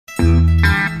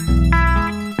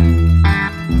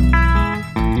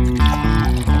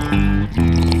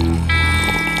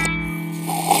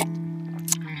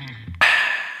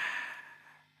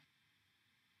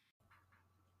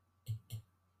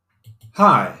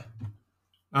Hi,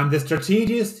 I'm the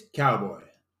strategist cowboy.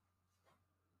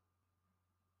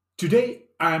 Today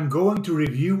I am going to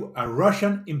review a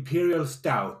Russian Imperial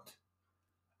Stout,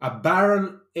 a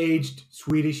barrel aged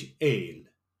Swedish ale.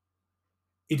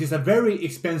 It is a very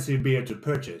expensive beer to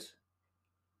purchase.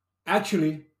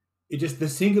 Actually, it is the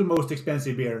single most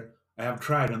expensive beer I have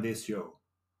tried on this show.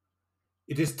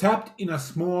 It is tapped in a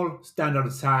small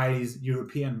standard size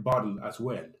European bottle as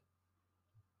well.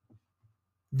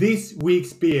 This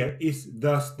week's beer is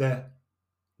thus the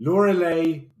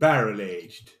Lorelei Barrel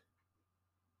Aged.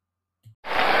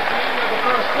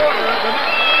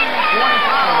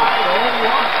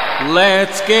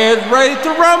 Let's get ready to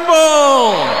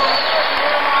rumble!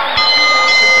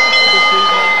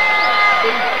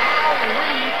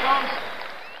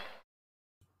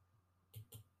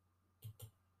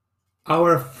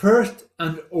 Our first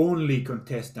and only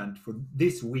contestant for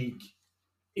this week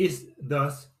is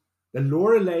thus the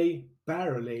Lorelei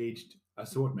Barrel Aged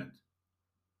Assortment,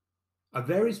 a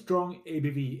very strong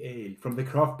ABV ale from the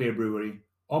craft beer brewery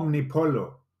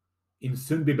Omnipollo in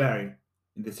Sundbyberg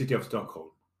in the city of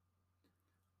Stockholm.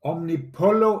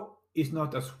 Omnipollo is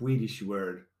not a Swedish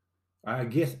word. I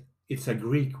guess it's a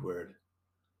Greek word.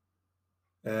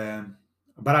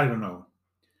 But I don't know.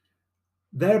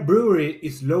 Their brewery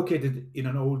is located in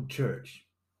an old church.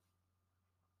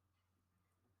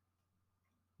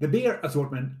 The beer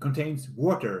assortment contains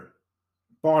water,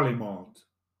 barley malt,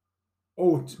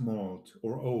 oat malt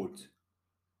or oat,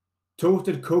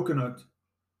 toasted coconut,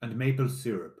 and maple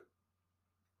syrup.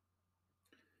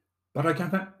 But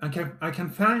I can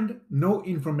find no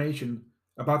information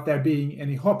about there being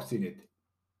any hops in it.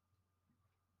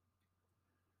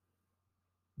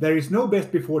 There is no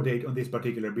best before date on this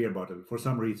particular beer bottle for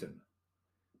some reason,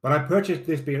 but I purchased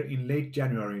this beer in late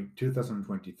January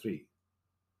 2023.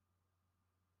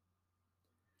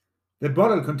 The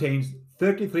bottle contains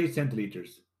 33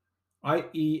 centiliters,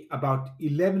 i.e. about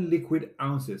 11 liquid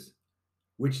ounces,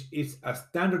 which is a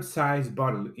standard size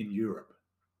bottle in Europe.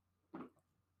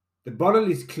 The bottle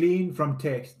is clean from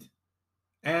text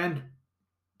and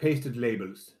pasted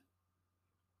labels,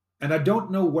 and I don't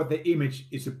know what the image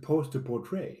is supposed to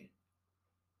portray.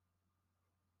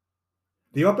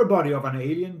 The upper body of an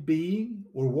alien being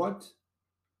or what?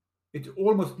 It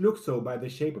almost looks so by the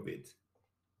shape of it.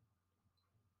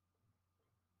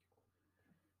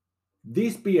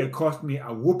 This beer cost me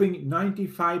a whopping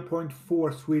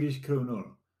 95.4 Swedish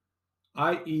kronor,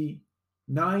 i.e.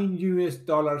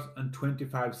 $9 and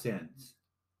 25 cents.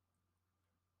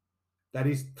 That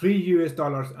is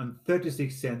 $3 and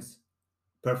 36 cents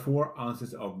per 4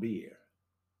 ounces of beer.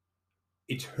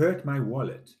 It hurt my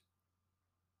wallet.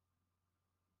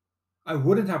 I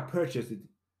wouldn't have purchased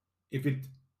it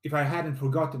if I hadn't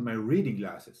forgotten my reading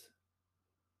glasses.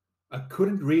 I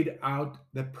couldn't read out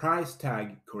the price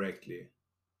tag correctly.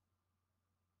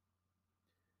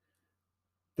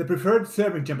 The preferred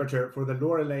serving temperature for the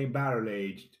Lorelei Barrel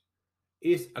Aged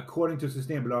is, according to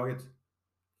Systembolaget,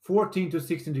 14 to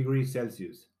 16 degrees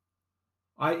Celsius,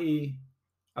 i.e.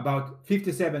 about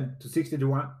 57 to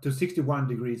 61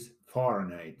 degrees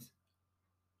Fahrenheit.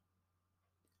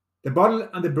 The bottle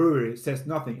and the brewery says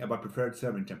nothing about preferred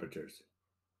serving temperatures.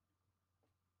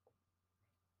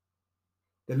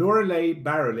 The Lorelei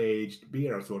Barrel Aged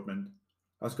beer assortment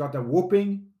has got a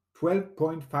whopping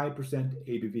 12.5%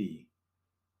 ABV.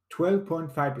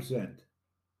 12.5%.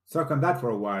 Suck on that for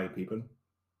a while, people.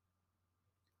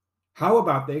 How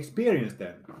about the experience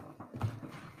then?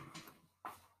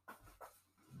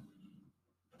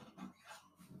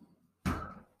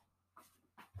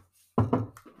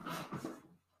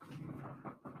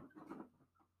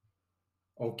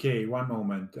 Okay, one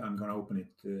moment. I'm gonna open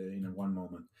it in one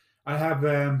moment. I have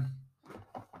I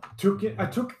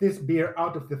took this beer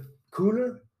out of the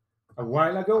cooler a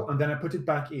while ago, and then I put it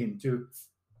back in to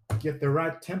get the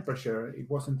right temperature. It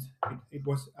wasn't. It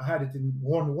was. I had it in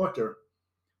warm water,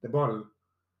 the bottle,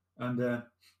 and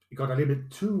it got a little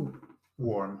bit too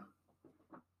warm.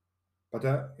 But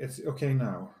it's okay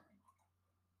now.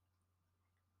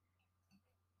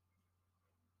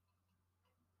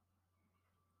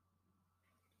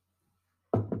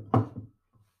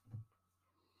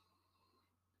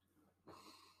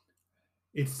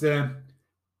 It's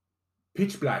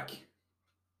pitch black.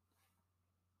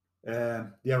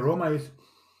 The aroma is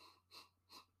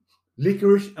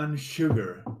licorice and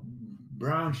sugar,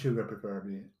 brown sugar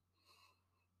preferably.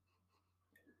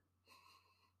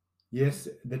 Yes,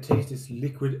 the taste is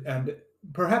liquid and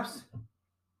perhaps,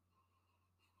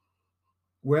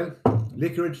 well,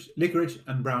 licorice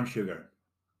and brown sugar.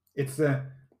 It's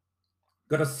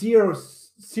got a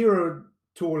zero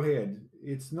tall head.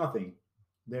 It's nothing.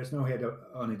 There's no head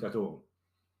on it at all.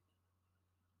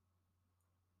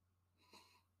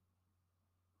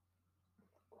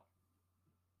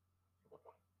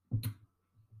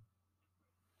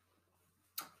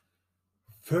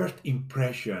 First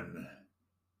impression.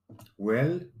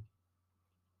 Well,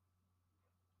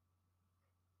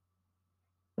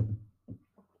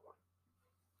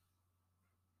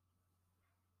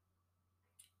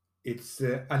 it's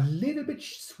a little bit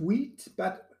sweet,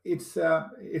 but it's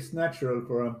natural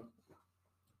for a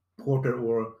porter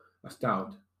or a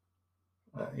stout.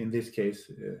 In this case,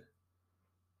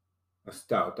 a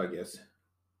stout, I guess.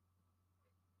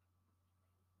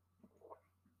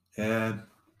 Uh,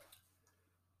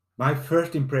 my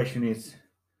first impression is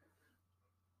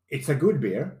it's a good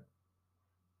beer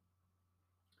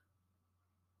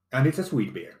and it's a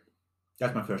sweet beer.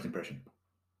 That's my first impression.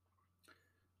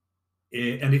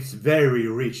 And it's very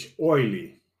rich,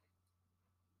 oily.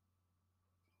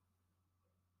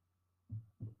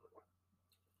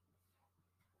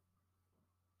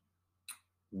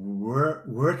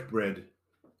 Wort bread,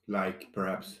 like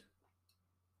perhaps.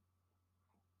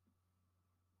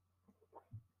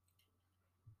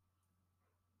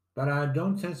 But I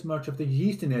don't sense much of the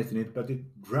yeastiness in it, but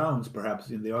it drowns perhaps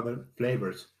in the other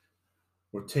flavors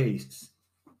or tastes.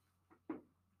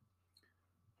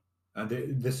 And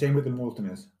the same with the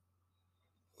maltiness.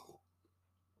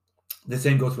 The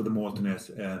same goes for the maltiness.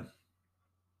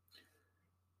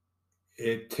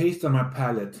 It tastes on my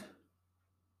palate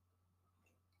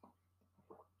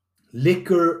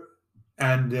liquor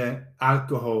and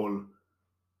alcohol,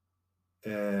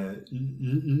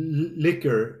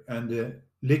 liquor and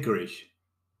licorice.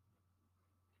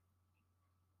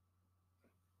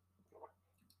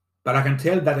 But I can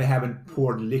tell that I haven't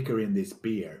poured liquor in this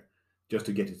beer just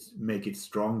to make it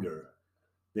stronger.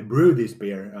 They brewed this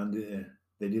beer and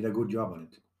they did a good job on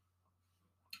it.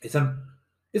 It's an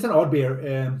it's an odd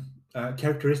beer.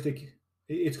 Characteristic.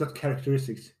 It's got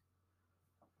characteristics.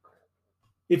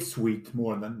 It's sweet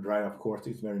more than dry, of course.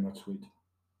 It's very much sweet.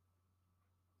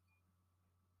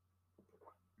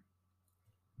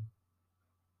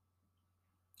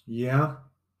 Yeah,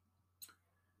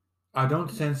 I don't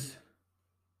sense.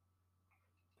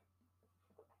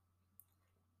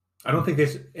 I don't think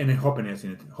there's any hoppiness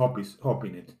in it. Hop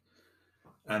in it,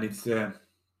 and it's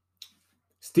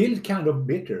still kind of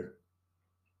bitter.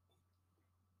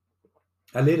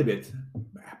 A little bit,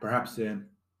 perhaps,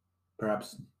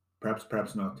 perhaps,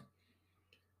 perhaps not.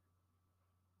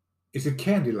 Is it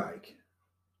candy like?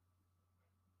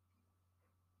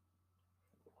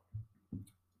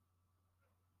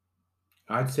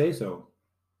 I'd say so.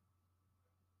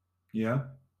 Yeah,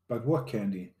 but what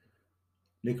candy?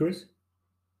 Licorice?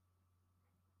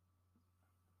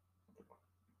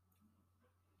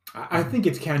 I think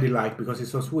it's candy like because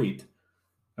it's so sweet,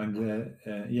 and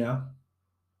yeah,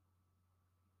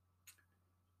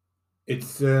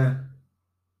 it's a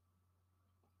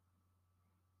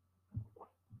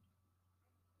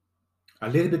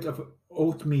little bit of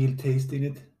oatmeal taste in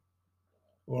it,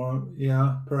 or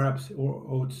yeah, perhaps or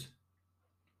oats.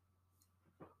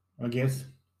 I guess.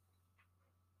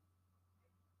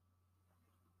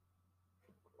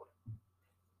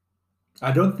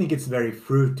 I don't think it's very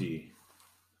fruity.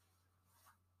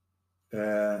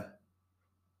 Uh,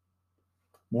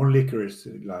 more licorice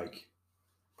like,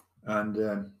 and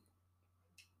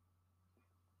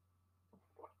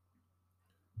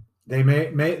they may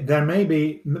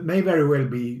very well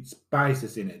be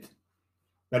spices in it,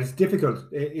 but it's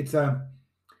difficult. It's a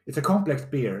complex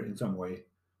beer in some way,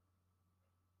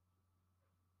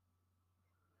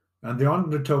 and the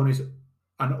undertone is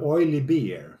an oily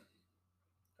beer.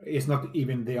 It's not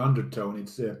even the undertone;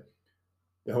 it's the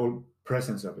whole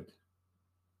presence of it.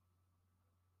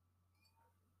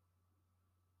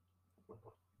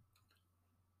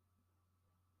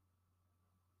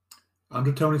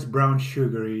 Undertone is brown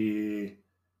sugary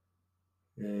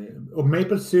or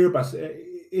maple syrup.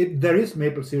 There is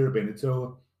maple syrup in it,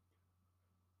 so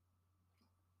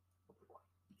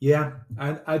yeah,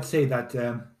 I'd say that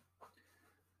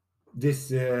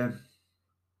this beer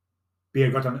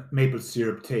got a maple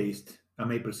syrup taste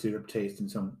in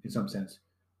some sense.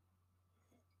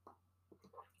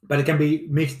 But it can be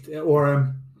mixed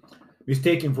or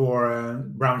mistaken for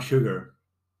brown sugar.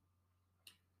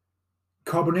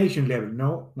 Carbonation level,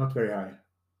 no, not very high.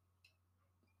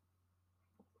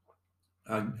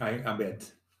 I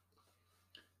bet,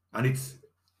 and it's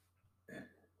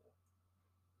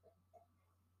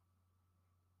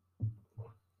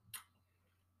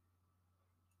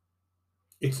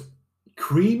It's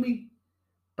creamy,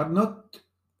 but not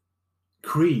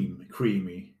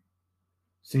creamy,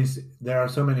 since there are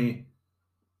so many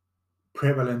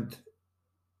prevalent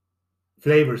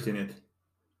flavors in it.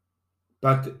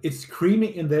 But it's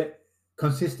creamy in the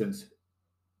consistency,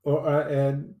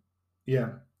 or yeah,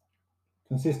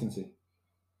 consistency.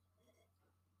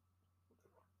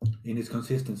 In its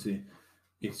consistency,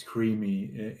 it's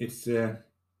creamy.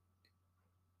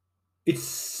 It's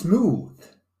smooth,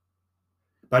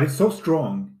 but it's so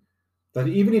strong that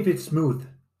even if it's smooth,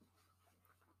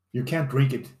 you can't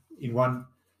drink it in one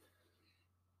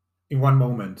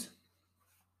moment.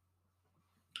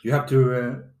 You have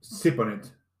to sip on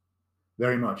it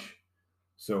very much.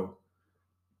 So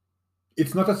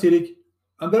it's not acidic,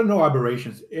 and there are no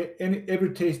aberrations.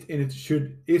 Every taste in it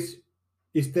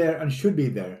is there and should be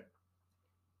there.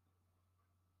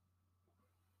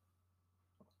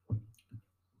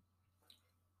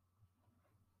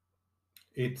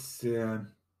 It's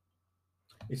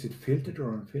is it filtered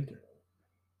or unfiltered?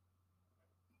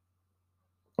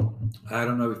 I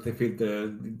don't know if they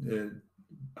filter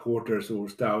porters or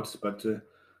stouts, but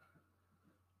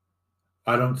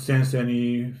I don't sense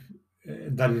any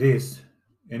that it is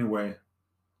anyway.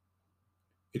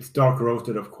 It's dark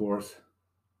roasted, of course.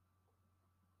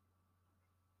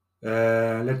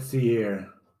 Let's see here.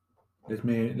 Let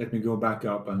me go back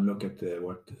up and look at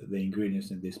what the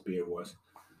ingredients in this beer was.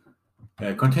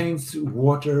 Contains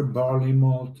water, barley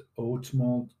malt, oat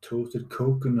malt, toasted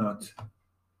coconut.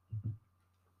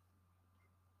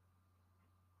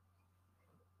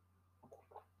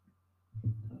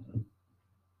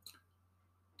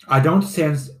 I don't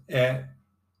sense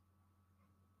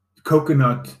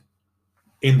coconut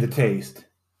in the taste,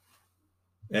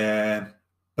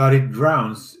 but it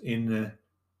drowns in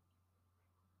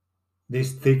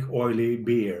this thick, oily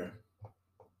beer.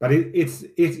 But it's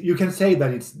you can say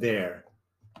that it's there,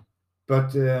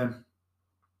 but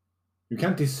you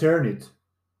can't discern it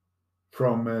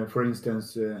from, for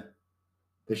instance,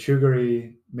 the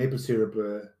sugary maple syrup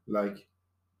like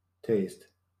taste.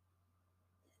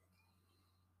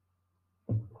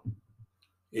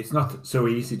 It's not so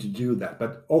easy to do that,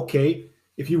 but okay,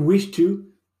 if you wish to,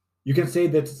 you can say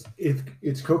that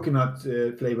it's coconut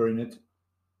flavor in it.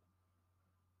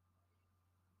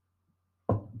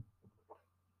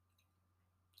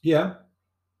 Yeah,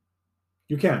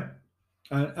 you can,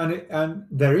 and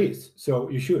there is, so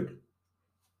you should.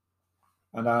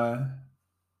 And I've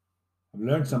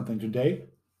learned something today.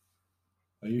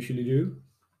 I usually do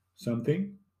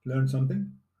something, learn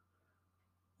something.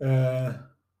 Uh,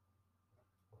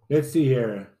 let's see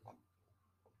here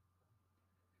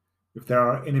if there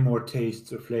are any more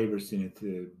tastes or flavors in it.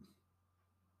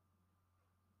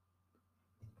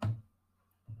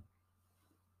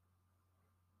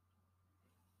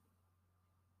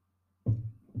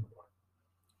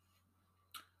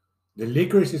 The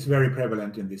licorice is very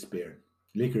prevalent in this beer.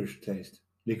 Licorice taste.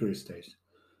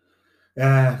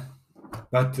 Uh,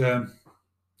 but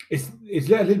it's a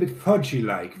little bit fudgy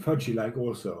like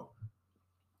also.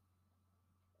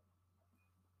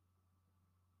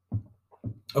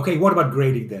 Okay, what about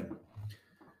grading then?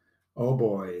 Oh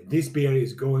boy, this beer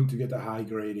is going to get a high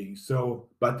grading. So,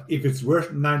 but if it's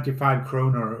worth 95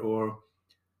 kroner or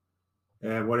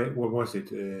what was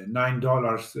it,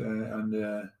 $9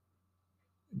 and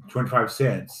 25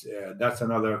 cents, that's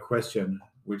another question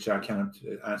which I cannot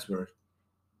answer.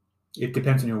 It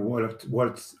depends on your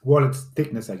wallet's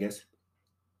thickness, I guess,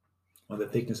 on the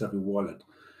thickness of your wallet.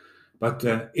 But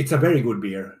it's a very good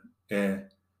beer.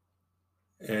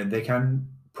 They can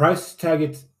price tag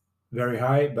it very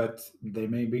high, but they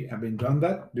maybe have been doing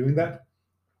that.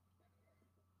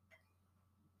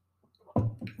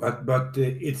 But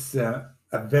it's a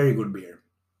very good beer.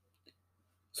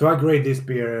 So I grade this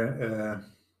beer.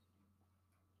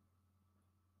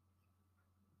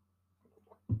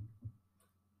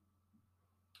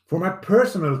 For my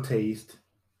personal taste,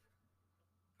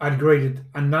 I'd grade it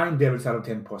a 9 devils out of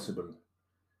 10 possible.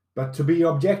 But to be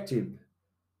objective,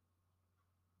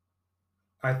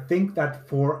 I think that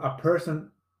for a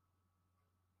person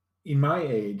in my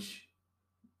age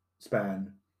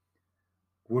span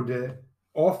would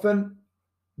often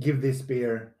give this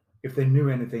beer, if they knew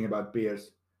anything about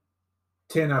beers,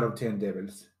 10 out of 10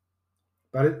 devils.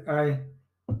 But I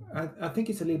think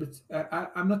it's a little bit.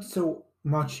 I'm not so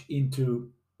much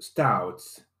into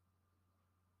stouts,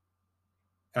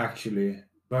 actually,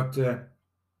 but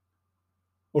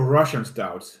or Russian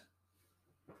stouts,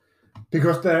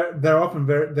 because they're often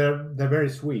they're very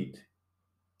sweet,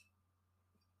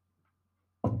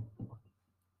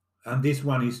 and this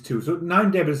one is too. So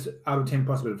 9 devils out of 10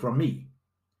 possible from me.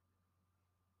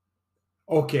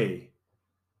 Okay,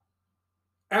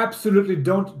 Absolutely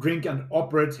don't drink and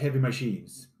operate heavy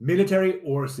machines, military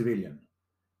or civilian.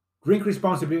 Drink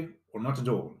responsibly or not at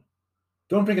all.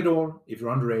 Don't drink at all if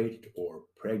you're underage or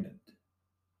pregnant.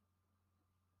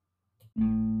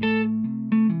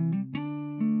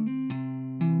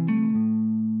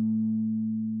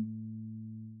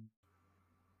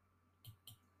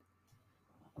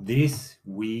 This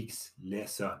week's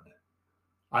lesson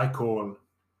I call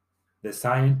the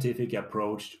scientific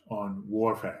approach on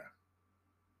warfare.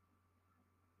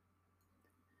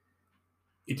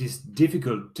 It is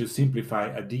difficult to simplify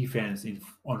a defense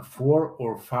on 4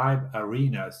 or 5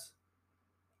 arenas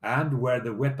and where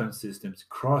the weapon systems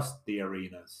cross the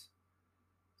arenas,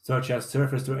 such as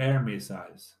surface-to-air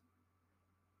missiles,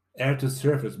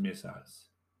 air-to-surface missiles,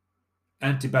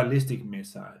 anti-ballistic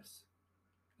missiles,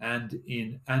 and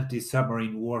in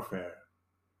anti-submarine warfare,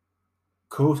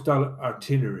 coastal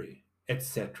artillery,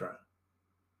 etc.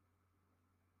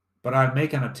 But I'll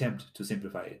make an attempt to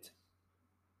simplify it.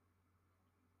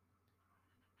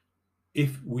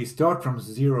 If we start from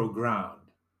zero ground,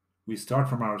 we start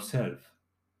from ourselves,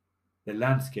 the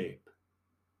landscape,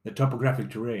 the topographic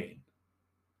terrain,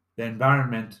 the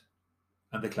environment,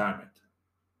 and the climate.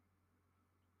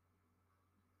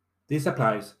 This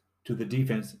applies to the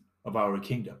defense of our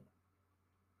kingdom.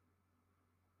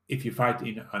 If you fight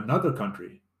in another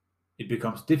country, it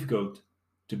becomes difficult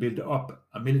to build up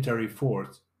a military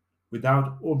force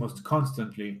without almost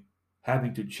constantly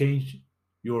having to change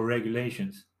your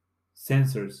regulations,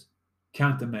 sensors,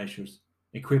 countermeasures,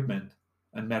 equipment,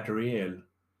 and materiel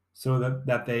so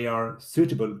that they are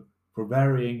suitable for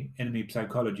varying enemy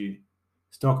psychology,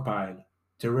 stockpile,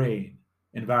 terrain,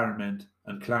 environment,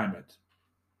 and climate.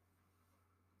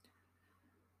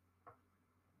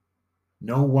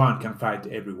 No one can fight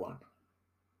everyone.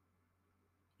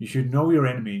 You should know your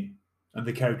enemy and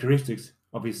the characteristics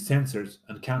of his sensors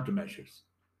and countermeasures.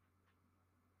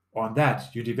 On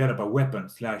that, you develop a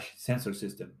weapon/sensor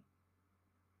system,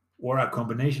 or a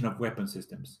combination of weapon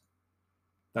systems,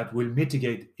 that will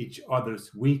mitigate each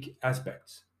other's weak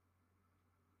aspects.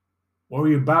 Or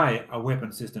you buy a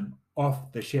weapon system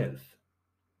off the shelf,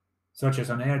 such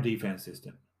as an air defense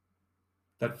system,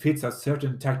 that fits a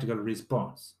certain tactical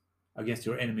response against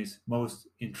your enemy's most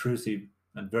intrusive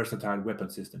and versatile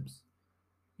weapon systems,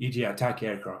 e.g. attack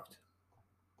aircraft.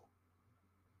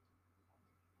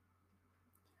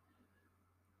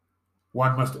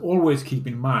 One must always keep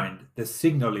in mind the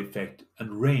signal effect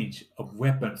and range of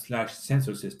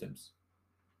weapon/sensor systems,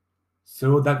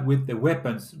 so that with the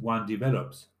weapons one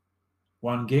develops,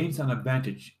 one gains an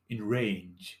advantage in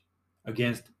range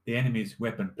against the enemy's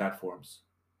weapon platforms.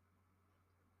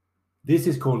 This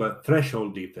is called a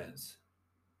threshold defense.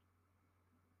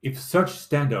 If such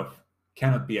standoff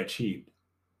cannot be achieved,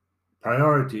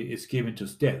 priority is given to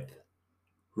stealth,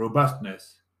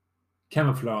 robustness,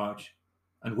 camouflage,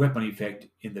 and weapon effect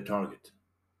in the target.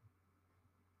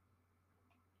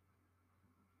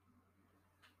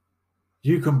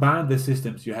 You combine the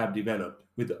systems you have developed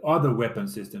with other weapon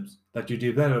systems that you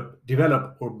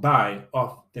develop or buy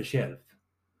off the shelf,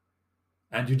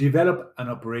 and you develop an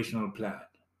operational plan.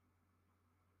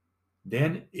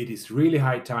 Then it is really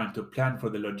high time to plan for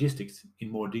the logistics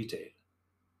in more detail.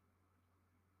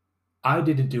 I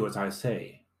didn't do as I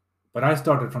say, but I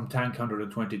started from Tank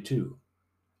 122,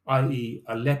 i.e.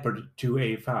 a Leopard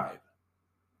 2A5,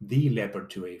 the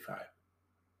Leopard 2A5.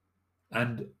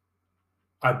 And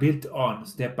I built on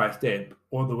step by step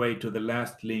all the way to the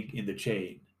last link in the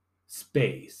chain,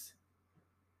 space.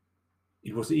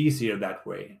 It was easier that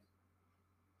way.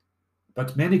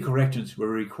 But many corrections were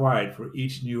required for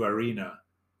each new arena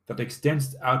that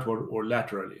extends outward or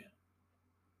laterally.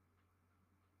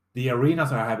 The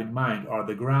arenas I have in mind are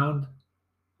the ground,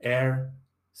 air,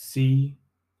 sea,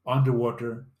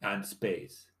 underwater, and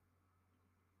space.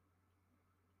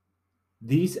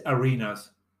 These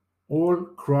arenas all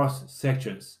cross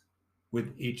sections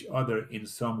with each other in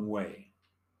some way.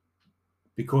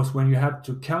 Because when you have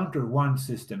to counter one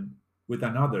system with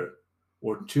another,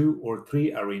 or 2 or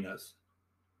 3 arenas,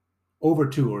 over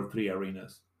 2 or 3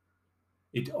 arenas,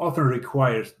 it often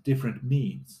requires different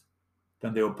means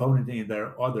than the opponent in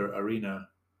the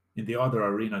other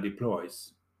arena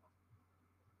deploys.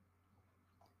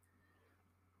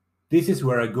 This is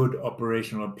where a good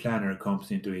operational planner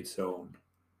comes into its own.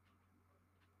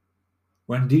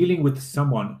 When dealing with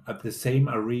someone at the same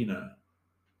arena,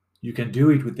 you can do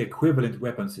it with equivalent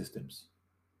weapon systems,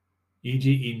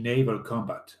 e.g. in naval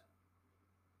combat.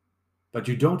 But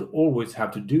you don't always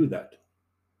have to do that,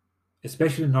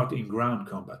 especially not in ground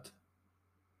combat.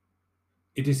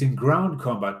 It is in ground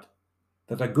combat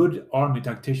that a good army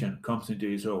tactician comes into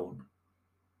his own.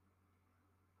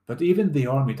 But even the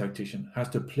army tactician has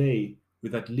to play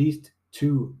with at least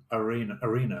two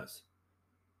arenas,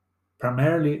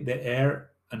 primarily the air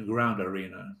and ground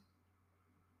arena.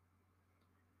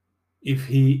 If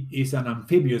he is an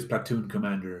amphibious platoon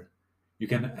commander, you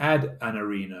can add an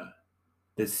arena,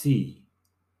 the sea.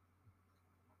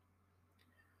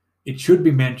 It should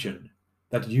be mentioned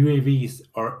that UAVs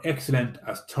are excellent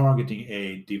as targeting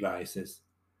aid devices,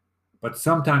 but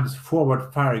sometimes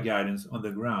forward fire guidance on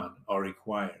the ground are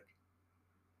required.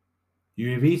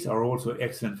 UAVs are also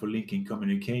excellent for linking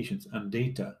communications and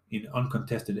data in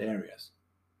uncontested areas.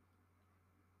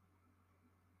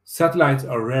 Satellites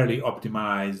are rarely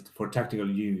optimized for tactical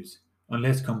use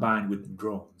unless combined with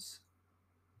drones.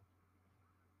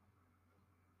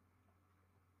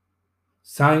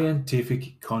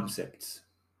 Scientific concepts.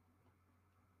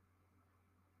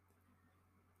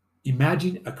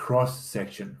 Imagine a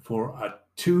cross-section for a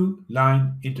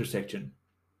two-line intersection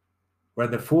where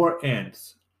the four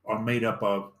ends are made up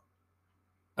of,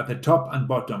 at the top and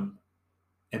bottom,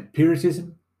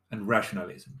 empiricism and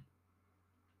rationalism.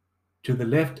 To the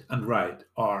left and right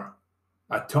are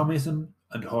atomism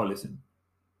and holism.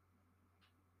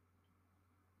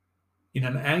 In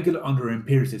an angle under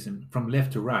empiricism from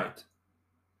left to right,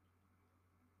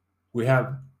 we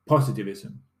have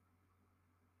positivism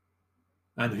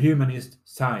and humanist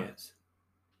science.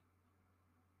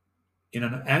 In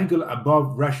an angle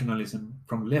above rationalism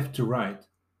from left to right,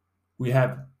 we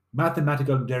have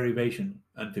mathematical derivation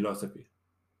and philosophy.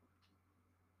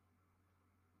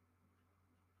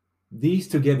 These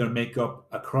together make up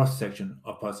a cross-section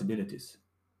of possibilities.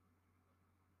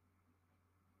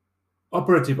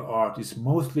 Operative art is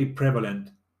mostly prevalent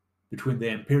between the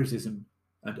empiricism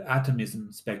and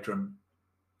atomism spectrum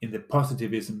in the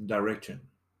positivism direction.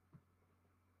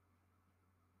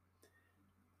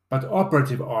 But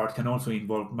operative art can also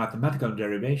involve mathematical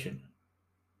derivation.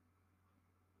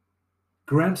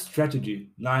 Grand strategy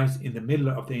lies in the middle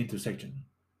of the intersection,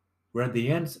 where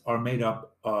the ends are made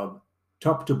up of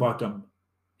top to bottom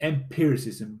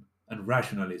empiricism and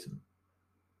rationalism,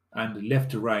 and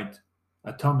left to right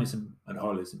atomism and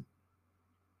holism.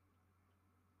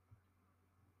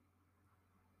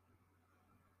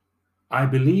 I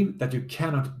believe that you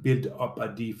cannot build up a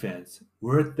defense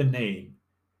worth the name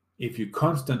if you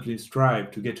constantly strive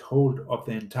to get hold of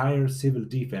the entire civil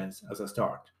defense as a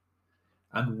start,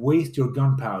 and waste your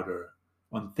gunpowder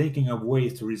on thinking of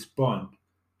ways to respond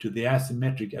to the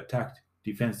asymmetric attack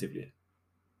defensively.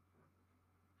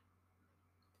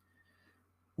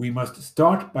 We must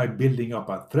start by building up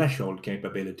a threshold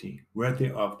capability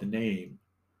worthy of the name,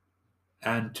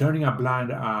 and turning a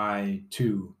blind eye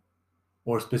to,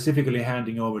 or specifically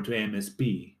handing over to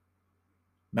MSB,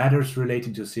 matters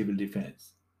relating to civil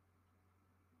defense.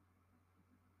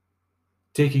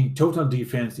 Taking total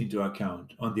defense into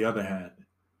account, on the other hand,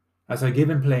 has a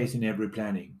given place in every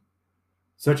planning,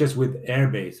 such as with air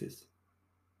bases,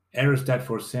 aerostat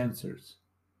for sensors,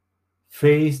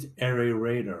 phased array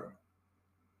radar,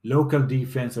 local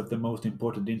defense of the most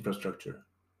important infrastructure,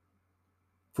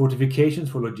 fortifications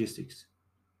for logistics,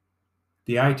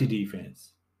 the IT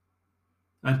defense,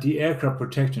 anti-aircraft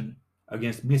protection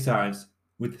against missiles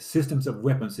with systems of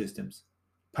weapon systems,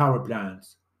 power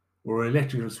plants, or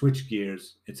electrical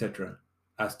switchgears, etc.,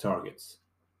 as targets.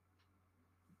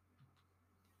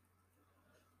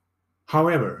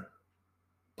 However,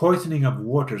 poisoning of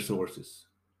water sources,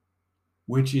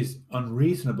 which is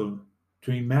unreasonable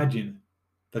to imagine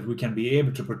that we can be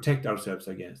able to protect ourselves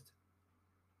against,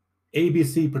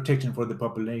 ABC protection for the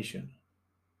population,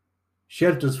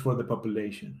 shelters for the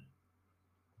population,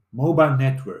 mobile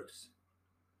networks,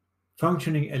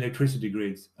 functioning electricity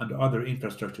grids and other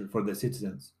infrastructure for the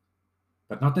citizens,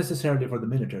 but not necessarily for the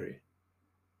military,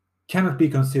 cannot be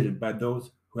considered by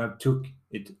those who have took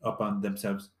it upon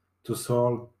themselves to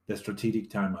solve the strategic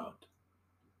timeout.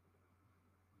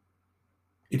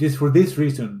 It is for this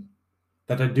reason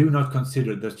that I do not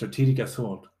consider the strategic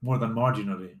assault more than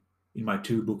marginally in my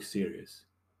two-book series.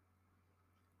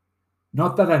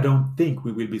 Not that I don't think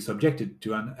we will be subjected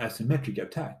to an asymmetric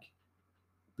attack,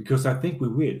 because I think we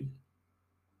will.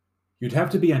 You'd have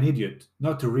to be an idiot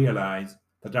not to realize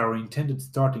that our intended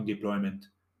starting deployment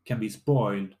can be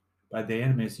spoiled by the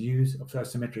enemy's use of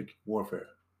asymmetric warfare.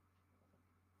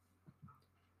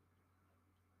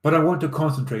 But I want to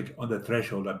concentrate on the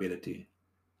threshold ability,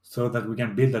 so that we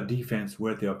can build a defense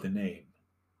worthy of the name.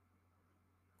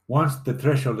 Once the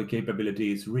threshold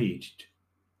capability is reached,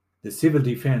 the civil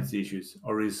defense issues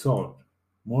are resolved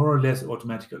more or less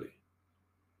automatically.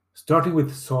 Starting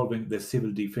with solving the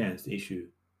civil defense issue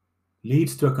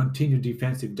leads to a continued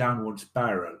defensive downward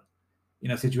spiral in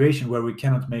a situation where we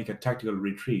cannot make a tactical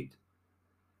retreat,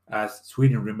 as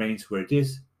Sweden remains where it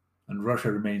is and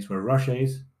Russia remains where Russia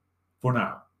is for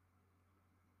now.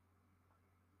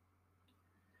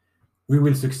 We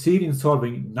will succeed in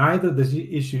solving neither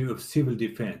the issue of civil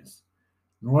defense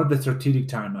nor the strategic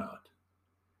timeout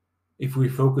if we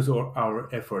focus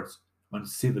our efforts on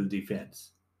civil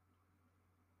defense.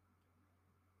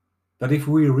 That if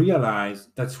we realize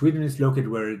that Sweden is located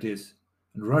where it is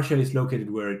and Russia is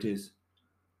located where it is,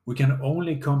 we can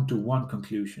only come to one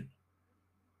conclusion: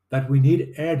 that we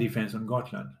need air defense on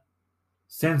Gotland,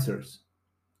 sensors,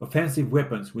 offensive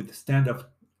weapons with standoff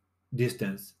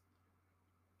distance,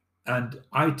 and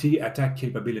IT attack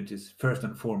capabilities first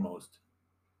and foremost,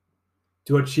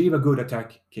 to achieve a good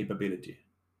attack capability.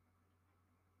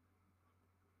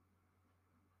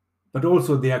 But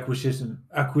also the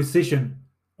acquisition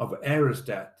of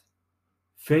Aerostat,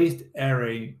 phased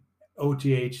array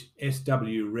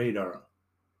OTH-SW radar,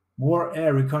 more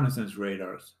air reconnaissance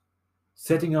radars,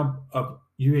 setting up of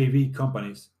UAV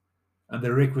companies, and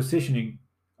the requisitioning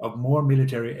of more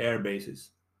military air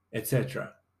bases,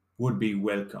 etc., would be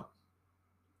welcome.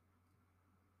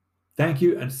 Thank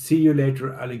you, and see you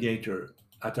later, alligator,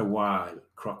 at a while,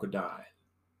 crocodile.